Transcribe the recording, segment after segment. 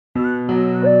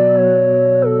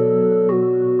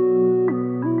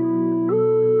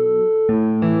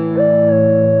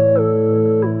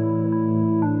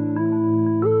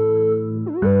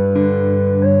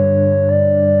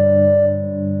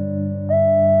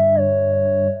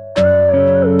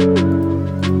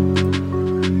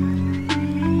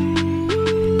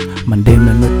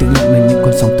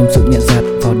sóng tâm sự nhẹ nhạt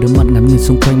vào đôi mắt ngắm nhìn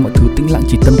xung quanh, mọi thứ tĩnh lặng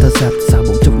chỉ tâm ta dạt. Sao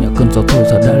bỗng chốc nhẹ cơn gió thổi,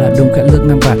 giờ đã là đông khẽ lướt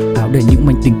ngang vạt áo để những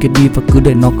mảnh tình kia đi và cứ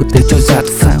để nó cứ thế trôi dạt.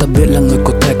 Sao ta biết là người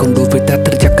có thể, còn đối với ta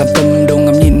thật chắc cảm tâm. Đâu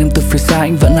ngắm nhìn em từ phía xa,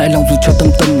 anh vẫn hài lòng dù cho tâm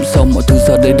sau mọi thứ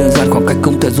giờ đây đơn giản, khoảng cách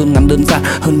không thể rút ngắn đơn giản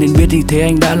hơn nên biết như thế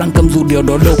anh đã lặng câm dù điều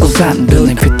đó đâu có giản đơn.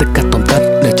 Anh viết tất cả tóm tắt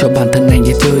để cho bản thân anh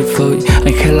như chơi vơi,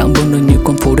 anh khẽ lặng buông nơi những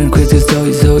con phố đèn khuya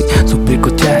rơi dù biết có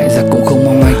trải ra cũng không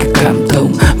mong anh cái cảm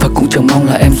thông, và cũng chẳng mong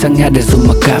là em sang nhà để dùng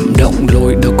mà cảm động.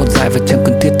 Lối đâu còn dài và chẳng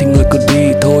cần thiết thì người cứ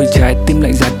đi thôi, trái tim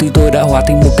lạnh giá tươi tôi đã hóa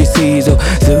thành một cái si rồi.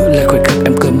 Giữ lại khoảnh khắc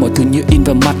em cầm mọi thứ như in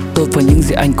vào mắt tôi, và những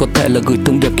gì anh có thể là gửi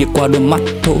thông điệp kia qua đôi mắt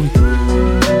thôi.